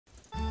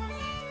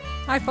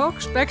Hi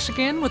folks, Bex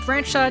again with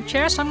Ranchside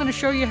Chess. I'm going to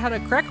show you how to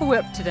crack a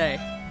whip today.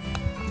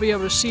 You'll be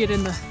able to see it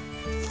in the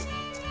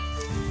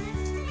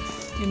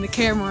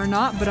camera or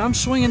not, but I'm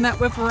swinging that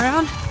whip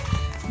around.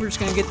 We're just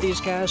going to get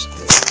these guys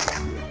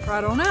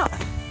right on out.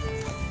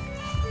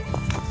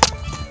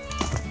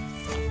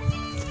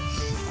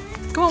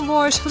 Come on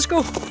boys, let's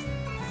go.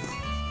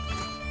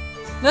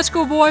 Let's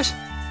go boys.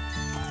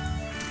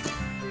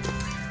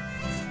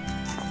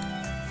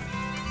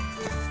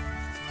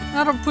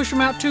 I don't push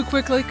them out too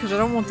quickly because I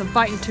don't want them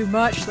fighting too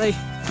much. They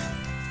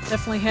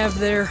definitely have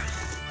their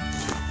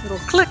little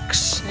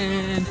clicks,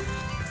 and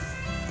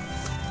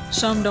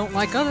some don't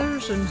like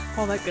others and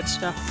all that good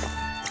stuff.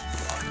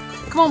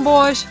 Come on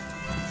boys.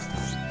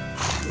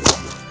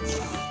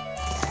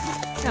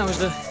 That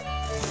was a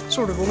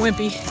sort of a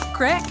wimpy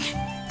crack.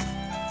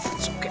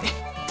 It's okay.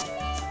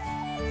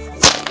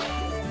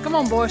 Come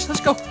on boys, let's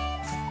go.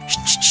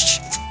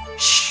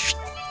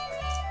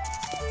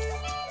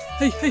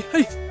 Hey, hey,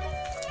 hey.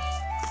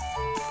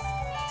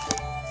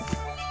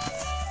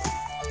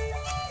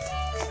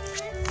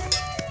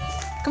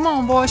 Come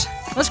on boys,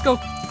 let's go.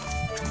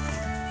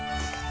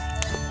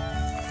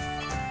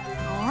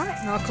 Alright,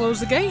 now I'll close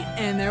the gate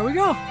and there we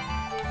go.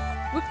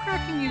 Whip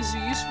cracking is a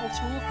useful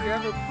tool if you're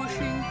ever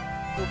pushing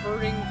or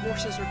herding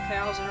horses or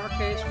cows. In our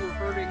case, we're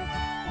herding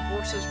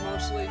horses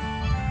mostly.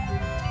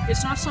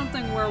 It's not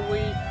something where we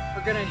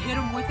are going to hit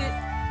them with it.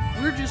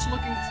 We're just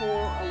looking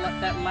for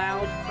that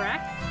loud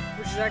crack,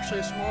 which is actually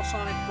a small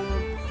sonic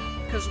boom.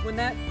 Because when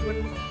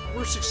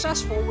we're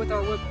successful with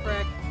our whip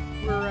crack,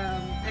 we're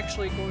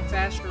actually going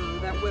faster, or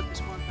that whip is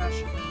going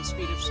faster than the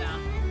speed of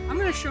sound. I'm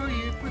going to show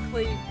you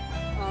quickly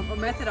a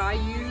method I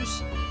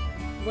use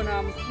whether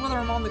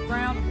I'm on the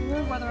ground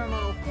or whether I'm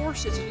on a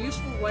horse. It's a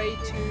useful way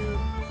to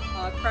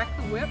crack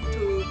the whip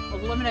to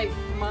eliminate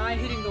my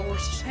hitting the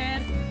horse's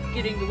head,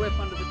 getting the whip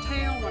under the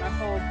tail when I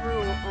fall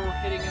through, or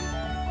hitting him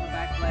on the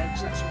back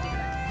legs, that sort of thing.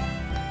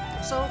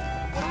 So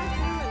what I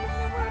do,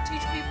 and when I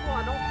teach people,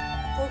 I don't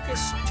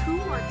focus too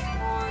much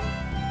on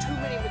too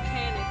many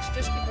mechanics,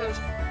 just because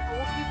I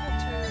want people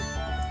to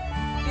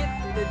get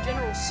the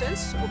general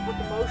sense of what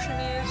the motion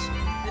is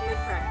and then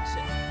practice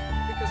it.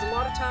 Because a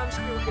lot of times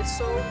people get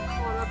so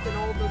caught up in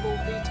all the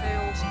little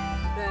details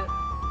that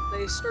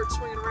they start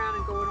swinging around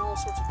and go in all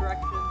sorts of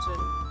directions.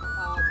 And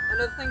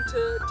another thing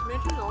to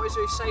mention, always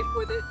be safe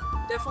with it.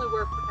 Definitely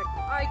wear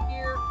protective eye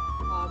gear,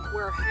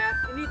 wear a hat,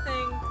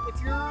 anything.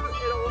 If you're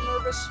at all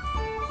nervous,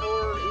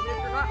 or even if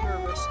you're not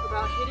nervous,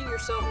 about hitting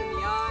yourself in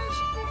the eyes,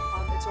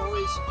 it's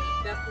always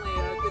definitely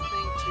a good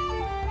thing to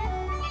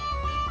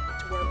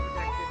wear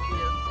protective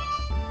gear.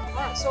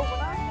 Alright, so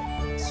when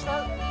I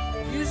start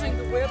using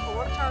the whip, a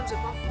lot of times if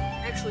I'm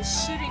actually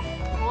sitting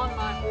on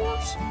my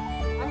horse,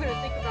 I'm going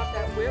to think about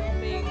that whip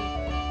being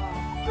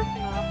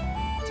drifting off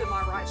to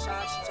my right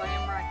side, since I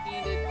am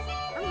right-handed.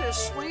 I'm going to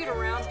swing it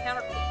around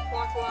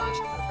counterclockwise.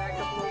 I'm going to back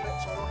up a little bit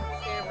so I don't have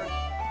the camera.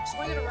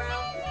 Swing it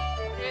around,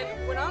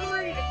 and when I'm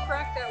ready to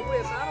crack that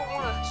whip, I don't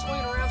want to swing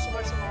it around so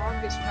much that my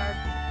arm gets tired.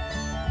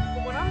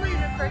 But when I'm ready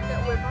to crack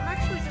that whip, I'm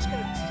actually just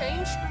going to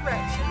change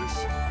directions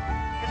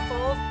and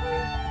follow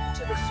through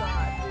to the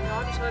side.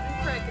 Now, I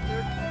didn't crack it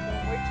there, I'm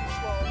going way too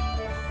slow.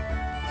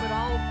 But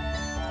I'll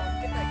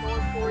get that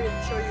going for you and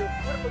show you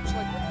what it looks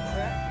like with the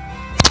crack.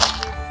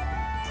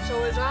 So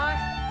as I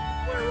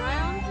went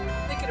around,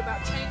 I'm thinking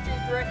about changing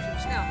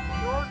directions. Now,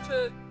 in order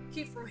to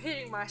keep from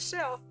hitting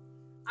myself,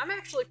 I'm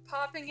actually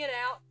popping it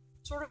out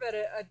sort of at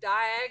a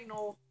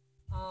diagonal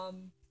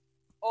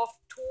off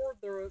toward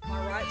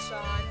my right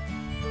side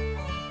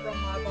from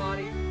my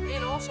body,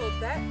 and also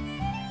that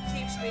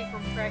keeps me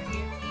from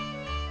cracking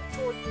it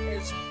toward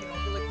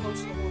really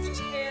close to the horse's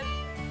head.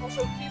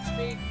 Also keeps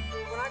me,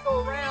 when I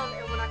go around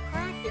and when I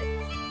crack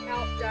it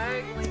out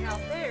diagonally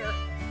out there,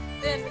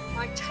 then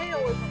my tail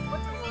isn't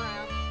whipping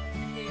around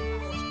and hitting my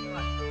horse's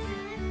butt.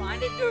 If you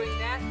find it doing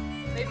that,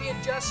 maybe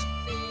adjust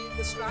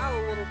the style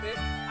a little bit.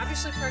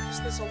 Obviously practice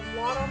this a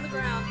lot on the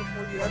ground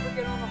before you ever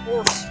get on a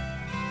horse,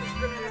 because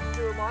you're going to have to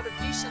do a lot of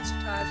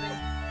desensitizing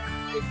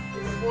if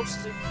the horse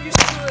isn't used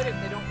to it, if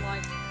they don't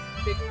like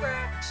big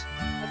cracks,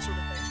 that sort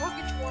of thing. So I'll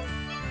get you one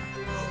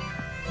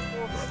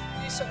more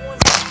decent one.